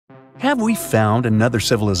Have we found another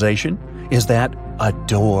civilization? Is that a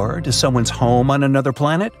door to someone's home on another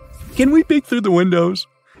planet? Can we peek through the windows?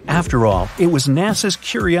 After all, it was NASA's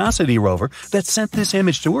Curiosity rover that sent this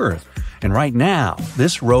image to Earth, and right now,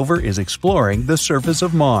 this rover is exploring the surface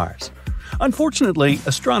of Mars. Unfortunately,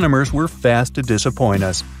 astronomers were fast to disappoint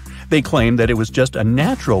us. They claimed that it was just a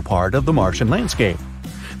natural part of the Martian landscape.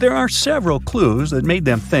 There are several clues that made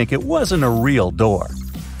them think it wasn't a real door.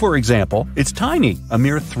 For example, it's tiny, a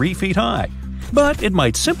mere 3 feet high. But it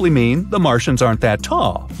might simply mean the Martians aren't that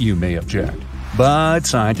tall, you may object. But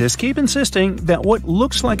scientists keep insisting that what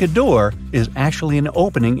looks like a door is actually an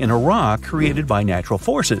opening in a rock created by natural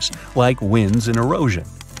forces, like winds and erosion.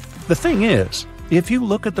 The thing is, if you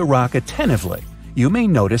look at the rock attentively, you may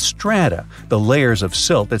notice strata, the layers of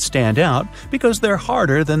silt that stand out because they're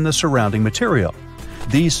harder than the surrounding material.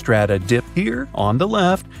 These strata dip here on the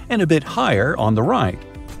left and a bit higher on the right.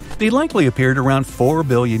 They likely appeared around 4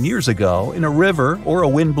 billion years ago in a river or a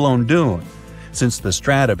wind-blown dune. Since the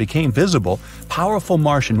strata became visible, powerful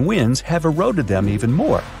Martian winds have eroded them even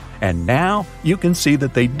more, and now you can see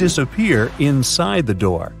that they disappear inside the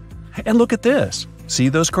door. And look at this. See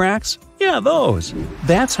those cracks? Yeah, those.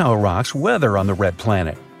 That's how rocks weather on the red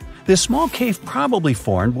planet. This small cave probably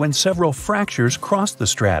formed when several fractures crossed the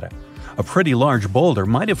strata. A pretty large boulder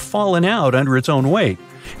might have fallen out under its own weight,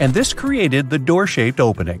 and this created the door-shaped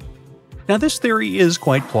opening. Now, this theory is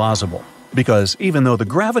quite plausible, because even though the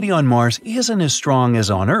gravity on Mars isn't as strong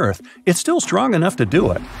as on Earth, it's still strong enough to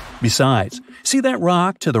do it. Besides, see that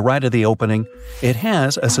rock to the right of the opening? It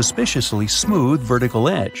has a suspiciously smooth vertical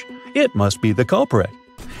edge. It must be the culprit.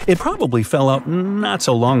 It probably fell out not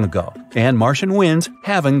so long ago, and Martian winds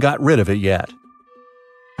haven't got rid of it yet.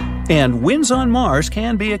 And winds on Mars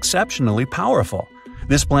can be exceptionally powerful.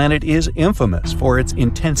 This planet is infamous for its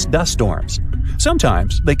intense dust storms.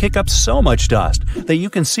 Sometimes they kick up so much dust that you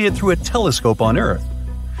can see it through a telescope on Earth.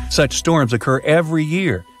 Such storms occur every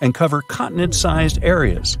year and cover continent-sized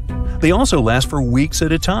areas. They also last for weeks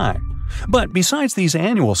at a time. But besides these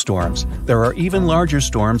annual storms, there are even larger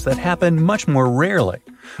storms that happen much more rarely,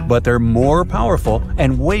 but they're more powerful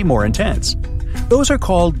and way more intense. Those are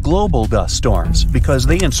called global dust storms because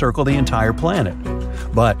they encircle the entire planet.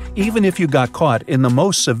 But even if you got caught in the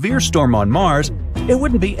most severe storm on Mars, it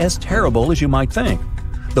wouldn't be as terrible as you might think.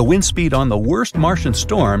 The wind speed on the worst Martian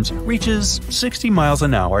storms reaches 60 miles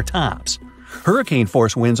an hour tops.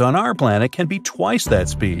 Hurricane-force winds on our planet can be twice that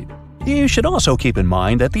speed. You should also keep in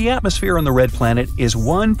mind that the atmosphere on the red planet is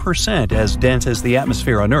 1% as dense as the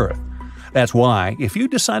atmosphere on Earth. That's why, if you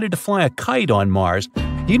decided to fly a kite on Mars,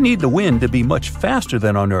 you'd need the wind to be much faster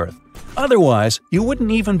than on Earth. Otherwise, you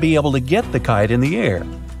wouldn't even be able to get the kite in the air.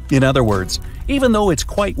 In other words, even though it's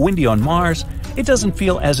quite windy on Mars, it doesn't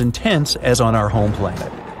feel as intense as on our home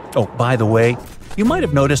planet. Oh, by the way, you might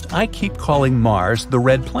have noticed I keep calling Mars the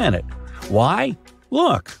red planet. Why?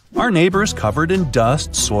 Look, our neighbor is covered in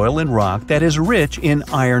dust, soil, and rock that is rich in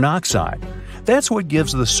iron oxide. That's what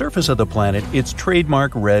gives the surface of the planet its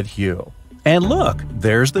trademark red hue. And look,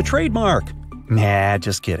 there's the trademark. Nah,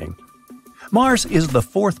 just kidding. Mars is the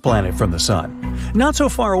fourth planet from the Sun. Not so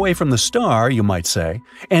far away from the star, you might say,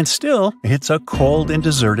 and still, it's a cold and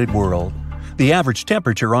deserted world. The average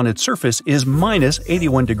temperature on its surface is minus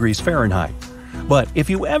 81 degrees Fahrenheit. But if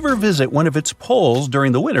you ever visit one of its poles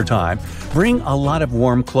during the wintertime, bring a lot of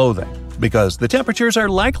warm clothing, because the temperatures are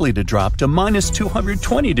likely to drop to minus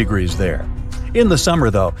 220 degrees there. In the summer,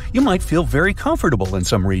 though, you might feel very comfortable in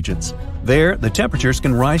some regions. There, the temperatures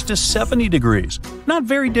can rise to 70 degrees, not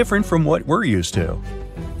very different from what we're used to.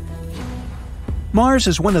 Mars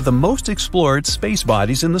is one of the most explored space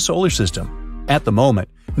bodies in the solar system. At the moment,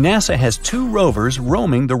 NASA has 2 rovers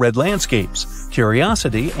roaming the red landscapes,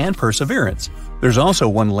 Curiosity and Perseverance. There's also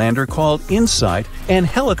one lander called InSight and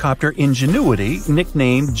helicopter Ingenuity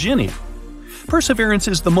nicknamed Ginny. Perseverance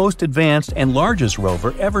is the most advanced and largest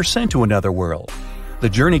rover ever sent to another world. The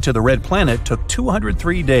journey to the red planet took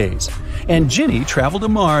 203 days, and Ginny traveled to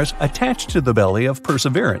Mars attached to the belly of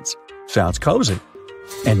Perseverance. Sounds cozy.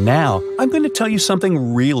 And now, I'm going to tell you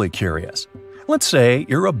something really curious. Let's say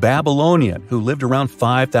you're a Babylonian who lived around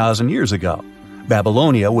 5,000 years ago.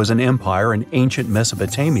 Babylonia was an empire in ancient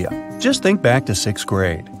Mesopotamia. Just think back to 6th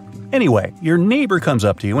grade. Anyway, your neighbor comes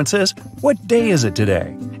up to you and says, "What day is it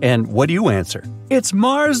today?" And what do you answer? "It's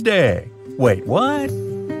Mars Day." Wait, what?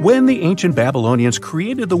 When the ancient Babylonians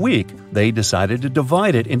created the week, they decided to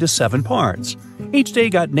divide it into 7 parts. Each day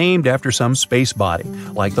got named after some space body,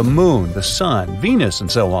 like the Moon, the Sun, Venus, and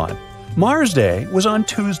so on. Mars Day was on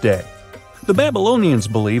Tuesday. The Babylonians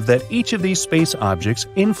believed that each of these space objects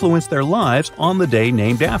influenced their lives on the day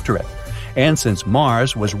named after it, And since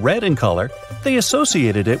Mars was red in color, they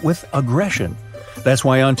associated it with aggression. That's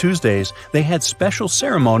why on Tuesdays they had special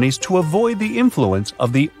ceremonies to avoid the influence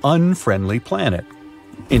of the unfriendly planet.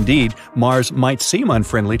 Indeed, Mars might seem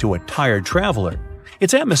unfriendly to a tired traveler.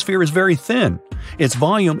 Its atmosphere is very thin. Its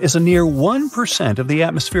volume is a near 1% of the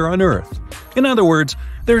atmosphere on Earth. In other words,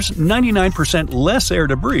 there's 99% less air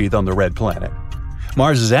to breathe on the red planet.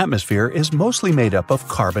 Mars's atmosphere is mostly made up of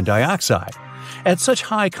carbon dioxide. At such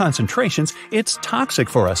high concentrations, it's toxic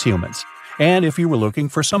for us humans. And if you were looking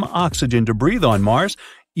for some oxygen to breathe on Mars,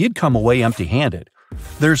 you'd come away empty-handed.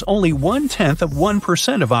 There's only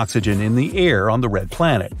 0.1% of oxygen in the air on the red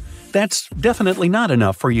planet. That's definitely not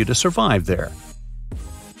enough for you to survive there.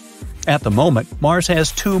 At the moment, Mars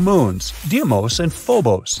has 2 moons, Deimos and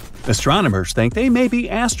Phobos. Astronomers think they may be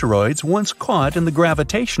asteroids once caught in the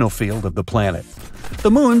gravitational field of the planet. The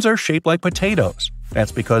moons are shaped like potatoes.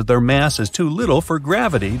 That's because their mass is too little for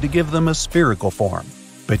gravity to give them a spherical form.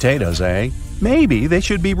 Potatoes, eh? Maybe they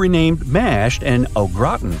should be renamed mashed and au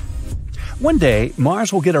gratin. One day,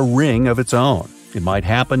 Mars will get a ring of its own. It might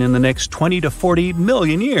happen in the next 20 to 40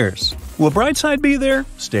 million years. Will Brightside be there?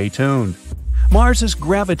 Stay tuned. Mars's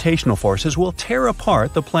gravitational forces will tear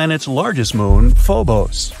apart the planet's largest moon,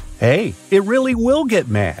 Phobos. Hey, it really will get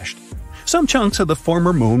mashed. Some chunks of the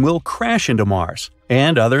former moon will crash into Mars,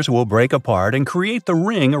 and others will break apart and create the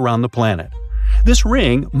ring around the planet. This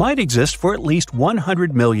ring might exist for at least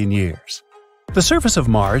 100 million years. The surface of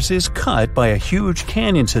Mars is cut by a huge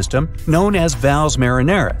canyon system known as Valles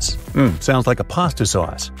Marineris. Sounds like a pasta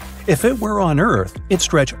sauce. If it were on Earth, it'd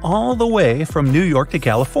stretch all the way from New York to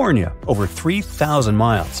California, over 3,000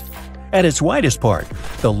 miles. At its widest part,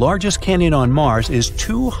 the largest canyon on Mars is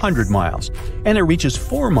 200 miles, and it reaches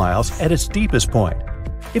 4 miles at its deepest point.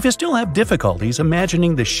 If you still have difficulties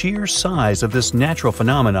imagining the sheer size of this natural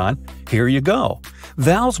phenomenon, here you go.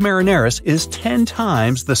 Valles Marineris is 10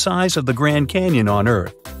 times the size of the Grand Canyon on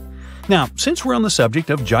Earth. Now, since we're on the subject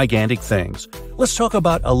of gigantic things, let's talk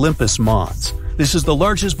about Olympus Mons. This is the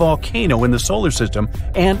largest volcano in the solar system,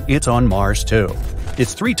 and it's on Mars too.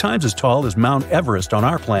 It's 3 times as tall as Mount Everest on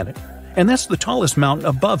our planet, and that's the tallest mountain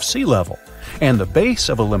above sea level. And the base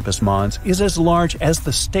of Olympus Mons is as large as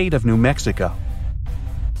the state of New Mexico.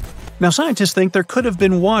 Now, scientists think there could have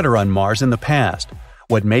been water on Mars in the past.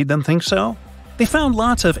 What made them think so? They found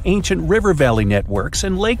lots of ancient river valley networks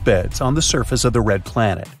and lake beds on the surface of the red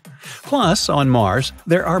planet. Plus, on Mars,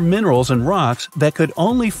 there are minerals and rocks that could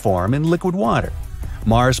only form in liquid water.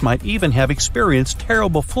 Mars might even have experienced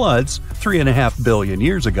terrible floods 3.5 billion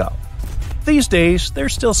years ago. These days,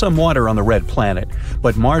 there's still some water on the red planet,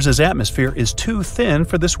 but Mars's atmosphere is too thin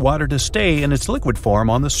for this water to stay in its liquid form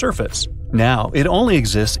on the surface. Now, it only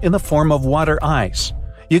exists in the form of water ice.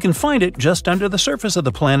 You can find it just under the surface of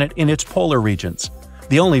the planet in its polar regions.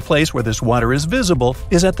 The only place where this water is visible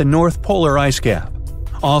is at the North Polar Ice Cap.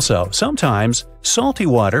 Also, sometimes, salty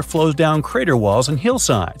water flows down crater walls and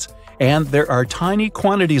hillsides, and there are tiny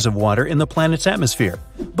quantities of water in the planet's atmosphere,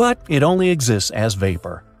 but it only exists as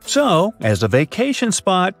vapor. So, as a vacation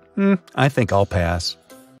spot, I think I'll pass.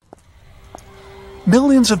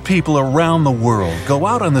 Millions of people around the world go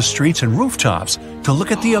out on the streets and rooftops to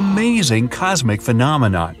look at the amazing cosmic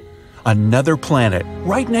phenomenon. Another planet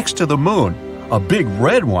right next to the moon, a big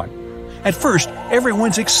red one. At first,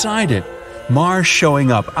 everyone's excited. Mars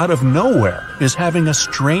showing up out of nowhere is having a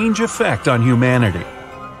strange effect on humanity.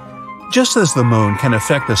 Just as the moon can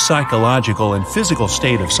affect the psychological and physical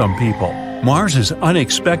state of some people, Mars's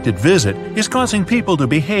unexpected visit is causing people to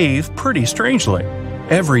behave pretty strangely.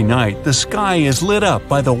 Every night, the sky is lit up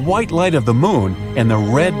by the white light of the moon and the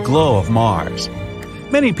red glow of Mars.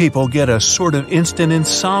 Many people get a sort of instant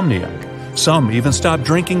insomnia. Some even stop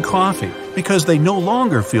drinking coffee because they no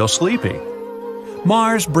longer feel sleepy.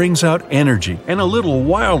 Mars brings out energy and a little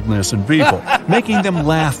wildness in people, making them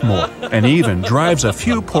laugh more, and even drives a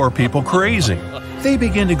few poor people crazy. They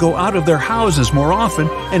begin to go out of their houses more often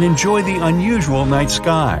and enjoy the unusual night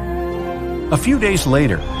sky. A few days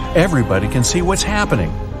later, everybody can see what's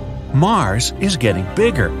happening. Mars is getting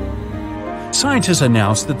bigger. Scientists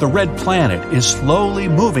announced that the red planet is slowly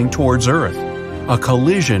moving towards Earth. A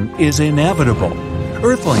collision is inevitable.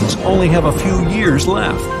 Earthlings only have a few years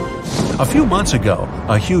left. A few months ago,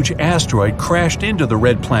 a huge asteroid crashed into the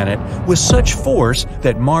red planet with such force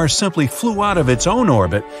that Mars simply flew out of its own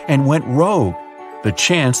orbit and went rogue. The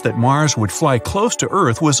chance that Mars would fly close to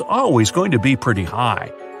Earth was always going to be pretty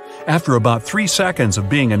high. After about 3 seconds of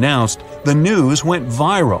being announced, the news went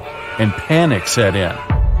viral, and panic set in.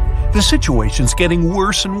 The situation's getting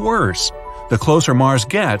worse and worse. The closer Mars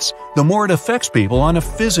gets, the more it affects people on a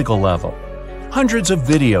physical level. Hundreds of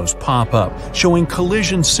videos pop up showing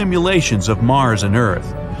collision simulations of Mars and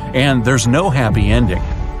Earth. And there's no happy ending.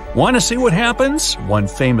 Want to see what happens? One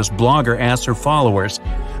famous blogger asks her followers.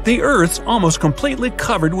 The Earth's almost completely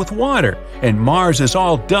covered with water, and Mars is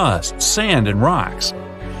all dust, sand, and rocks.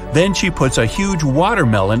 Then she puts a huge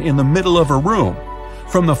watermelon in the middle of her room.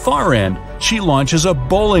 From the far end, she launches a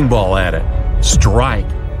bowling ball at it. Strike!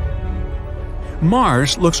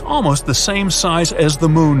 Mars looks almost the same size as the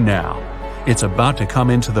Moon now. It's about to come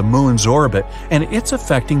into the Moon's orbit, and it's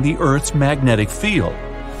affecting the Earth's magnetic field.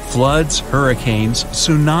 Floods, hurricanes,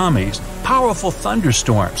 tsunamis, powerful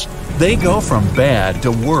thunderstorms. They go from bad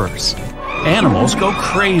to worse. Animals go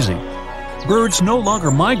crazy. Birds no longer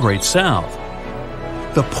migrate south.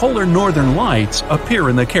 The polar northern lights appear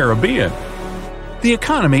in the Caribbean. The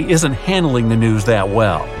economy isn't handling the news that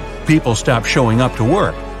well. People stop showing up to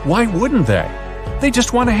work. Why wouldn't they? They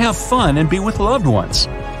just want to have fun and be with loved ones.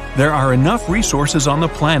 There are enough resources on the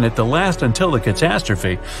planet to last until the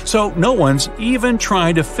catastrophe, so no one's even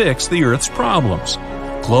trying to fix the Earth's problems.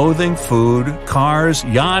 Clothing, food, cars,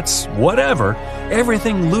 yachts, whatever,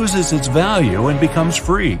 everything loses its value and becomes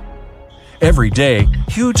free. Every day,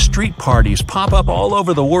 huge street parties pop up all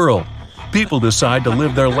over the world. People decide to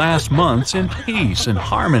live their last months in peace and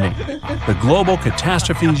harmony. The global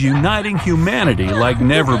catastrophe is uniting humanity like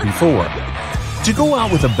never before. To go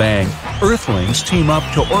out with a bang, Earthlings team up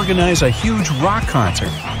to organize a huge rock concert.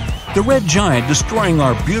 The Red Giant destroying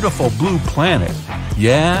our beautiful blue planet.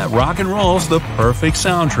 Yeah, rock and roll's the perfect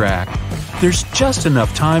soundtrack. There's just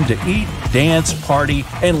enough time to eat, dance, party,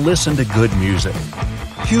 and listen to good music.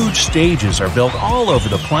 Huge stages are built all over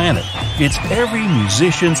the planet. It's every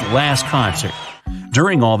musician's last concert.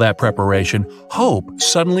 During all that preparation, hope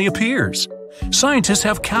suddenly appears. Scientists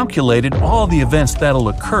have calculated all the events that'll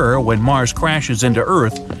occur when Mars crashes into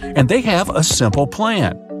Earth, and they have a simple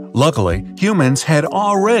plan. Luckily, humans had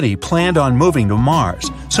already planned on moving to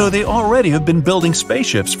Mars, so they already have been building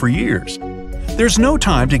spaceships for years. There's no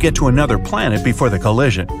time to get to another planet before the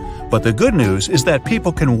collision, but the good news is that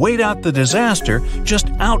people can wait out the disaster just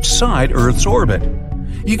outside Earth's orbit.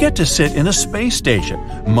 You get to sit in a space station,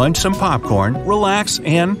 munch some popcorn, relax,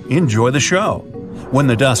 and enjoy the show. When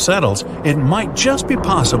the dust settles, it might just be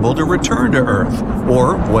possible to return to Earth,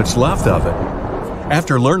 or what's left of it.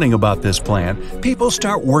 After learning about this plan, people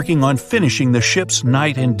start working on finishing the ships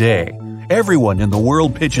night and day. Everyone in the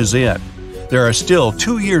world pitches in. There are still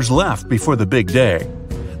 2 years left before the big day.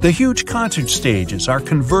 The huge concert stages are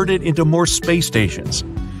converted into more space stations.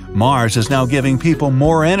 Mars is now giving people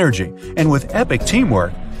more energy, and with epic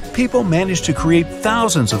teamwork, people manage to create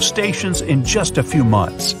thousands of stations in just a few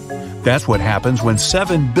months. That's what happens when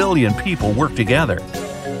 7 billion people work together.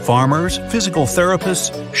 Farmers, physical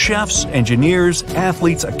therapists, chefs, engineers,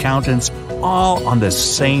 athletes, accountants, all on the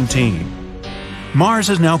same team. Mars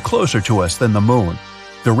is now closer to us than the Moon.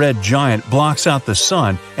 The Red Giant blocks out the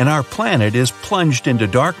sun, and our planet is plunged into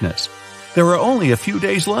darkness. There are only a few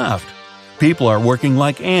days left. People are working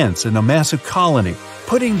like ants in a massive colony,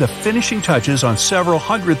 putting the finishing touches on several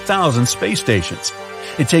 100,000 space stations.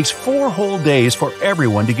 It takes 4 whole days for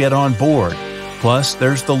everyone to get on board. Plus,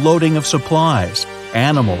 there's the loading of supplies,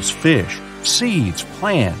 animals, fish, seeds,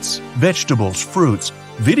 plants, vegetables, fruits,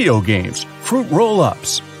 video games, fruit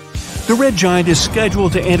roll-ups. The Red Giant is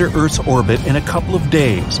scheduled to enter Earth's orbit in a couple of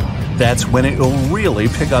days. That's when it will really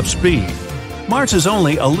pick up speed. Mars is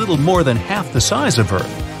only a little more than half the size of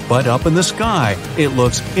Earth, but up in the sky, it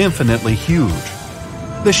looks infinitely huge.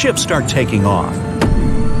 The ships start taking off.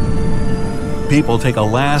 People take a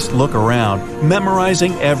last look around,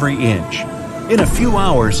 memorizing every inch. In a few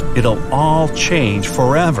hours, it'll all change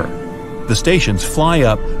forever. The stations fly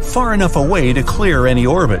up far enough away to clear any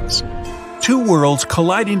orbits. 2 worlds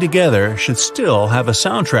colliding together should still have a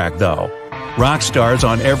soundtrack, though. Rock stars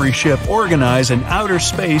on every ship organize an outer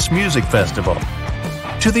space music festival.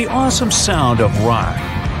 To the awesome sound of rock,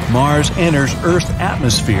 Mars enters Earth's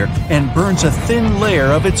atmosphere and burns a thin layer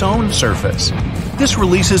of its own surface. This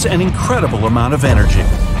releases an incredible amount of energy.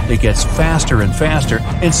 It gets faster and faster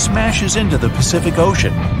and smashes into the Pacific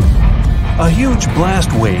Ocean. A huge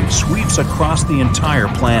blast wave sweeps across the entire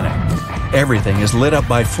planet. Everything is lit up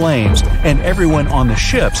by flames, and everyone on the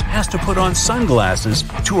ships has to put on sunglasses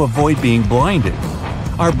to avoid being blinded.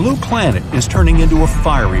 Our blue planet is turning into a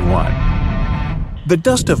fiery one. The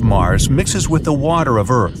dust of Mars mixes with the water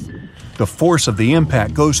of Earth. The force of the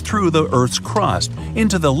impact goes through the Earth's crust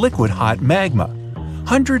into the liquid hot magma.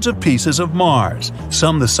 Hundreds of pieces of Mars,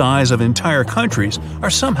 some the size of entire countries, are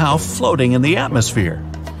somehow floating in the atmosphere.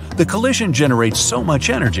 The collision generates so much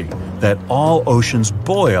energy that all oceans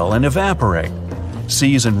boil and evaporate.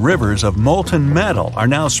 Seas and rivers of molten metal are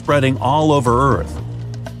now spreading all over Earth.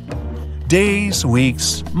 Days,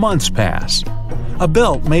 weeks, months pass. A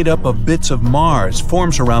belt made up of bits of Mars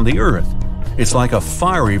forms around the Earth. It's like a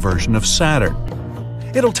fiery version of Saturn.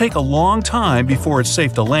 It'll take a long time before it's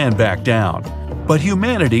safe to land back down, but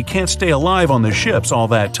humanity can't stay alive on the ships all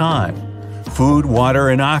that time. Food, water,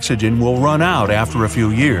 and oxygen will run out after a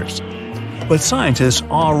few years. But scientists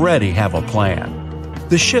already have a plan.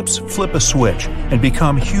 The ships flip a switch and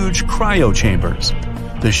become huge cryochambers.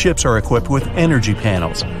 The ships are equipped with energy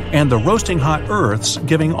panels, and the roasting hot Earth's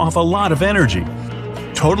giving off a lot of energy.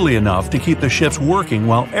 Totally enough to keep the ships working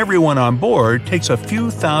while everyone on board takes a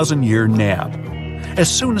few thousand-year nap.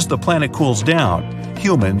 As soon as the planet cools down,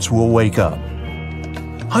 humans will wake up.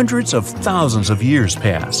 Hundreds of thousands of years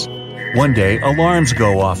pass. One day, alarms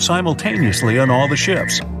go off simultaneously on all the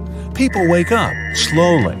ships. People wake up,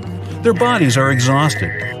 slowly. Their bodies are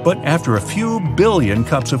exhausted, but after a few billion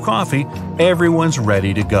cups of coffee, everyone's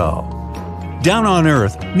ready to go. Down on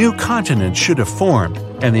Earth, new continents should have formed,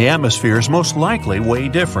 and the atmosphere is most likely way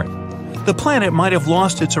different. The planet might have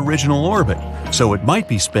lost its original orbit, so it might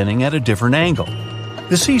be spinning at a different angle.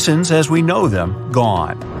 The seasons as we know them,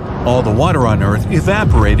 gone. All the water on Earth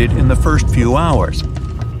evaporated in the first few hours.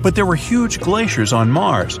 But there were huge glaciers on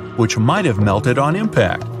Mars, which might have melted on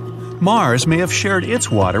impact. Mars may have shared its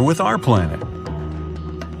water with our planet.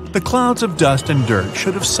 The clouds of dust and dirt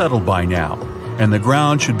should have settled by now, and the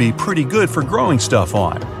ground should be pretty good for growing stuff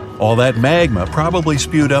on. All that magma probably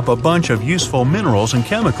spewed up a bunch of useful minerals and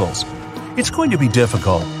chemicals. It's going to be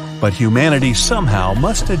difficult, but humanity somehow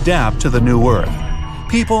must adapt to the new Earth.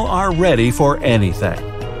 People are ready for anything.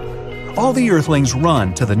 All the Earthlings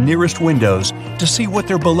run to the nearest windows to see what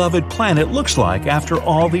their beloved planet looks like after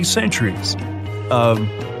all these centuries.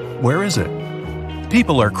 Where is it?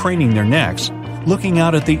 People are craning their necks, looking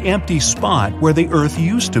out at the empty spot where the Earth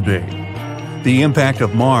used to be. The impact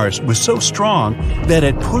of Mars was so strong that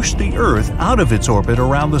it pushed the Earth out of its orbit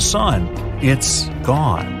around the Sun. It's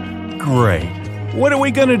gone. Great. What are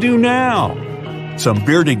we gonna do now? Some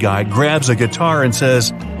bearded guy grabs a guitar and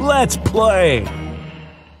says, "Let's play!"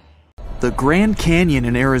 The Grand Canyon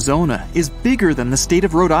in Arizona is bigger than the state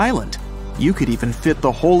of Rhode Island. You could even fit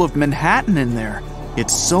the whole of Manhattan in there.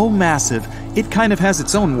 It's so massive, it kind of has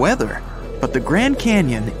its own weather. But the Grand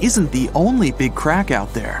Canyon isn't the only big crack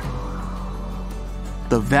out there.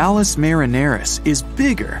 The Valles Marineris is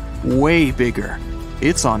bigger, way bigger.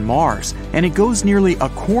 It's on Mars, and it goes nearly a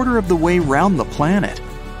quarter of the way round the planet.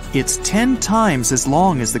 It's 10 times as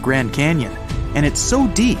long as the Grand Canyon, and it's so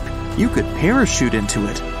deep, you could parachute into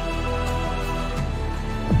it.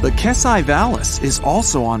 The Kesai Vallis is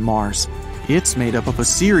also on Mars. It's made up of a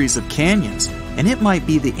series of canyons, and it might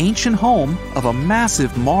be the ancient home of a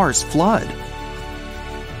massive Mars flood.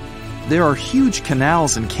 There are huge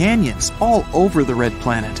canals and canyons all over the red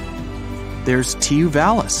planet. There's Tiu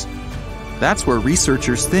Vallis. That's where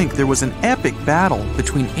researchers think there was an epic battle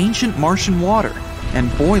between ancient Martian water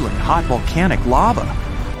and boiling hot volcanic lava.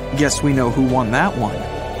 Guess we know who won that one.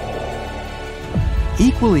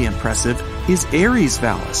 Equally impressive is Ares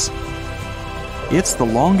Vallis. It's the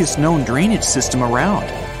longest known drainage system around.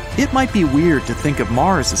 It might be weird to think of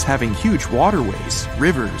Mars as having huge waterways,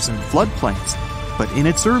 rivers, and floodplains, but in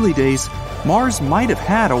its early days, Mars might have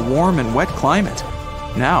had a warm and wet climate.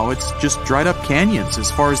 Now it's just dried up canyons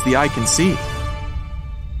as far as the eye can see.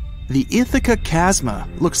 The Ithaca Chasma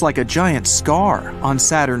looks like a giant scar on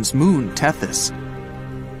Saturn's moon Tethys.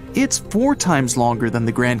 It's 4 times longer than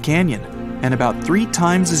the Grand Canyon and about 3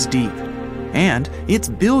 times as deep, and it's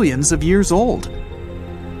billions of years old.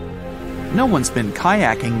 No one's been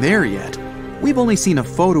kayaking there yet. We've only seen a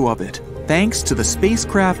photo of it, thanks to the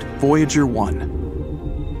spacecraft Voyager 1.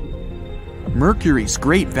 Mercury's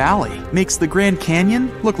Great Valley makes the Grand Canyon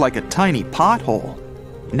look like a tiny pothole.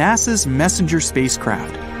 NASA's Messenger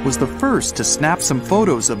spacecraft was the first to snap some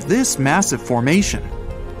photos of this massive formation.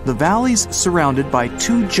 The valley's surrounded by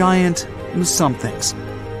 2 giant somethings,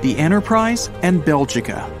 the Enterprise and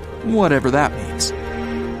Belgica, whatever that means.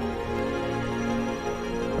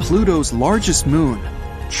 Pluto's largest moon,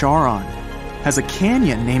 Charon, has a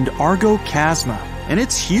canyon named Argo Chasma, and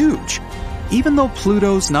it's huge. Even though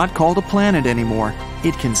Pluto's not called a planet anymore,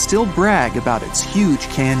 it can still brag about its huge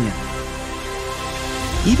canyon.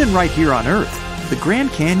 Even right here on Earth, the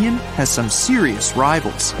Grand Canyon has some serious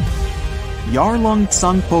rivals. Yarlung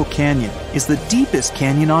Tsangpo Canyon is the deepest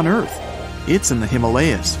canyon on Earth. It's in the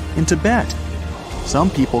Himalayas, in Tibet. Some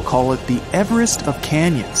people call it the Everest of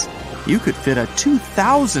canyons. You could fit a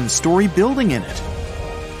 2,000-story building in it.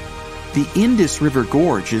 The Indus River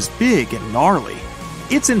Gorge is big and gnarly.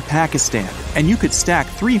 It's in Pakistan, and you could stack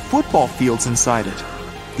 3 football fields inside it.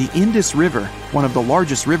 The Indus River, one of the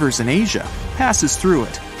largest rivers in Asia, passes through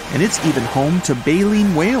it, and it's even home to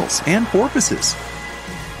baleen whales and porpoises.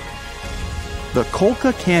 The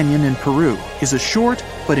Colca Canyon in Peru is a short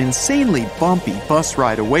but insanely bumpy bus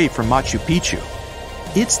ride away from Machu Picchu.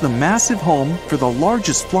 It's the massive home for the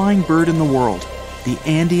largest flying bird in the world, the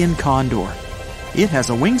Andean condor. It has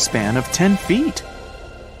a wingspan of 10 feet.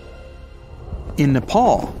 In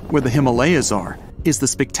Nepal, where the Himalayas are, is the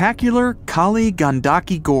spectacular Kali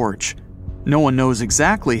Gandaki Gorge. No one knows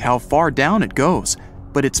exactly how far down it goes,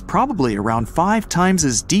 but it's probably around 5 times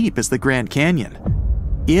as deep as the Grand Canyon.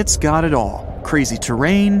 It's got it all: crazy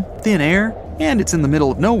terrain, thin air, and it's in the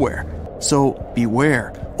middle of nowhere. So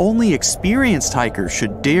beware, only experienced hikers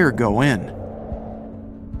should dare go in.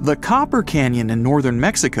 The Copper Canyon in northern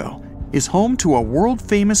Mexico is home to a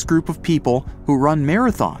world-famous group of people who run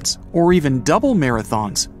marathons, or even double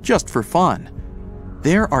marathons, just for fun.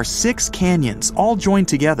 There are 6 canyons all joined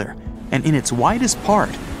together, and in its widest part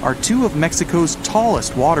are 2 of Mexico's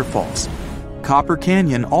tallest waterfalls. Copper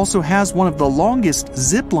Canyon also has one of the longest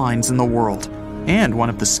zip lines in the world, and one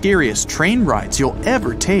of the scariest train rides you'll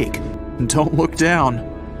ever take. Don't look down.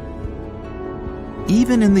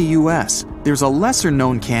 Even in the US, there's a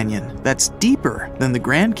lesser-known canyon that's deeper than the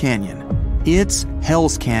Grand Canyon. It's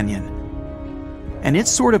Hell's Canyon. And it's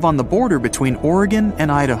sort of on the border between Oregon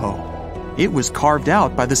and Idaho. It was carved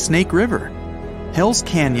out by the Snake River. Hell's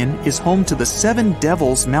Canyon is home to the Seven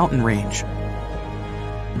Devils mountain range.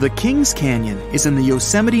 The Kings Canyon is in the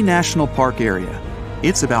Yosemite National Park area.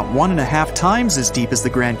 It's about 1.5 times as deep as the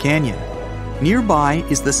Grand Canyon. Nearby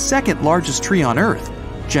is the second largest tree on Earth,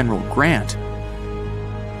 General Grant.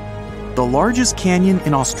 The largest canyon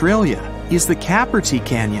in Australia is the Capertee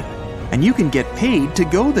Canyon, and you can get paid to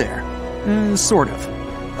go there. Sort of.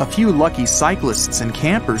 A few lucky cyclists and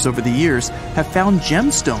campers over the years have found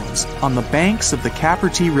gemstones on the banks of the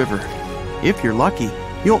Capertee River. If you're lucky,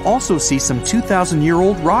 you'll also see some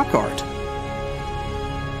 2,000-year-old rock art.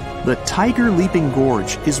 The Tiger Leaping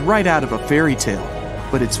Gorge is right out of a fairy tale,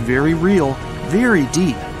 but it's very real, very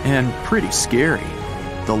deep, and pretty scary.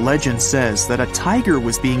 The legend says that a tiger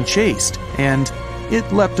was being chased, and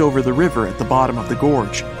it leapt over the river at the bottom of the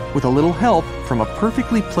gorge, with a little help from a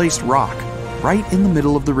perfectly placed rock right in the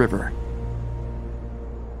middle of the river.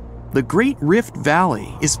 The Great Rift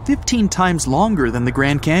Valley is 15 times longer than the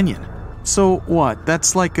Grand Canyon. So what,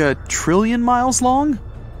 that's like 1 trillion miles long?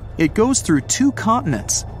 It goes through 2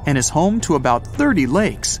 continents and is home to about 30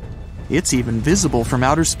 lakes. It's even visible from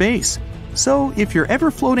outer space. So if you're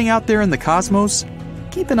ever floating out there in the cosmos,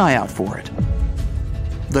 keep an eye out for it.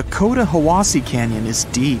 The Cotahuasi Canyon is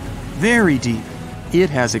deep, very deep. It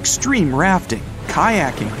has extreme rafting,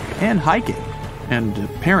 kayaking, and hiking. And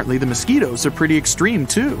apparently the mosquitoes are pretty extreme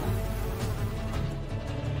too.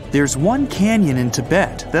 There's one canyon in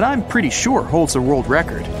Tibet that I'm pretty sure holds a world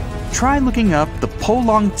record. Try looking up the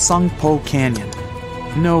Polong Tsangpo Canyon.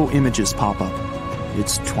 No images pop up.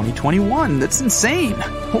 It's 2021, that's insane.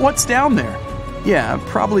 What's down there? Yeah,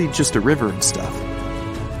 probably just a river and stuff.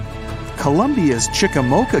 Colombia's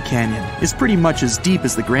Chicamocha Canyon is pretty much as deep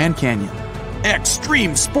as the Grand Canyon.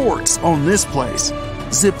 Extreme sports own this place.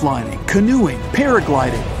 Ziplining, canoeing,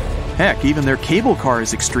 paragliding. Heck, even their cable car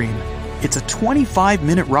is extreme. It's a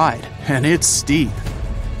 25-minute ride, and it's steep.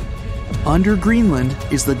 Under Greenland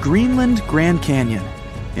is the Greenland Grand Canyon,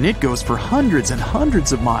 and it goes for hundreds and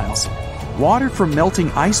hundreds of miles. Water from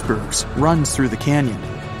melting icebergs runs through the canyon.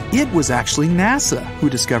 It was actually NASA who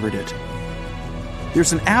discovered it.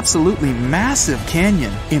 There's an absolutely massive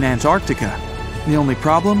canyon in Antarctica. The only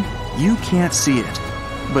problem? You can't see it.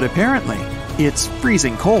 But apparently, it's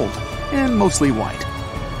freezing cold and mostly white.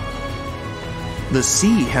 The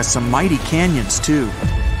sea has some mighty canyons too.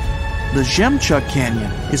 The Jemchug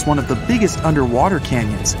Canyon is one of the biggest underwater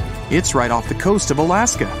canyons. It's right off the coast of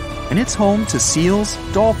Alaska, and it's home to seals,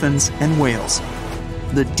 dolphins, and whales.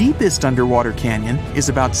 The deepest underwater canyon is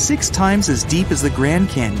about 6 times as deep as the Grand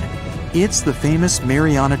Canyon. It's the famous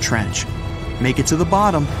Mariana Trench. Make it to the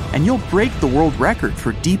bottom, and you'll break the world record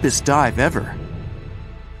for deepest dive ever.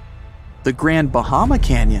 The Grand Bahama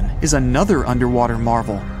Canyon is another underwater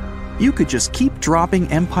marvel. You could just keep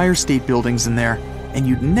dropping Empire State Buildings in there, and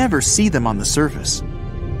you'd never see them on the surface.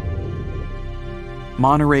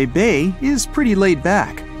 Monterey Bay is pretty laid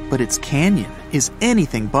back, but its canyon is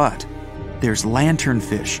anything but. There's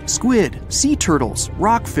lanternfish, squid, sea turtles,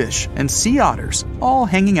 rockfish, and sea otters all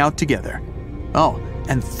hanging out together. Oh,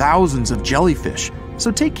 and thousands of jellyfish,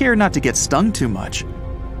 so take care not to get stung too much.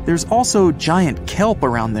 There's also giant kelp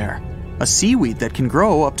around there, a seaweed that can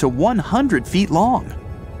grow up to 100 feet long.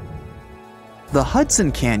 The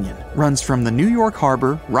Hudson Canyon runs from the New York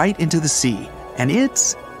Harbor right into the sea, and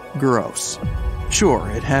it's gross. Sure,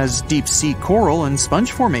 it has deep-sea coral and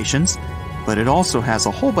sponge formations, but it also has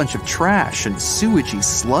a whole bunch of trash and sewagey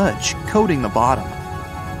sludge coating the bottom.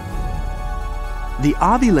 The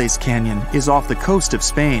Aviles Canyon is off the coast of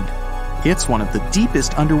Spain. It's one of the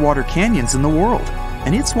deepest underwater canyons in the world,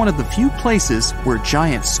 and it's one of the few places where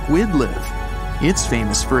giant squid live. It's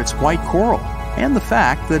famous for its white coral and the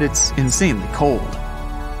fact that it's insanely cold.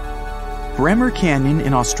 Bremer Canyon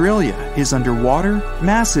in Australia is underwater,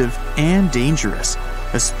 massive, and dangerous,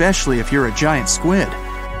 especially if you're a giant squid.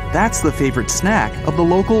 That's the favorite snack of the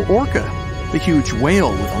local orca, the huge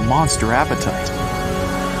whale with a monster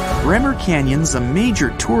appetite. Bremer Canyon's a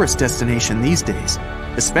major tourist destination these days,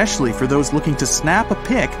 especially for those looking to snap a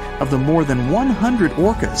pic of the more than 100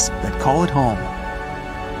 orcas that call it home.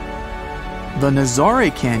 The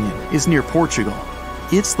Nazare Canyon is near Portugal.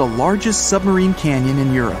 It's the largest submarine canyon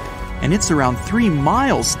in Europe, and it's around 3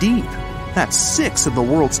 miles deep. That's 6 of the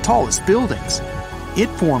world's tallest buildings. It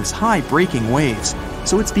forms high breaking waves,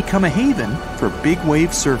 so it's become a haven for big wave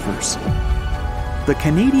surfers. The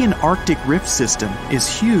Canadian Arctic Rift System is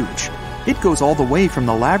huge. It goes all the way from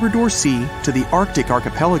the Labrador Sea to the Arctic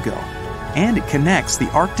Archipelago, and it connects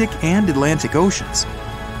the Arctic and Atlantic Oceans.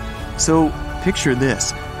 So, picture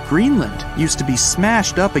this. Greenland used to be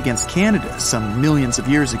smashed up against Canada some millions of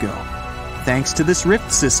years ago. Thanks to this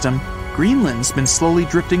rift system, Greenland's been slowly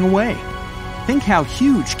drifting away. Think how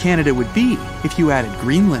huge Canada would be if you added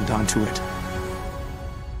Greenland onto it.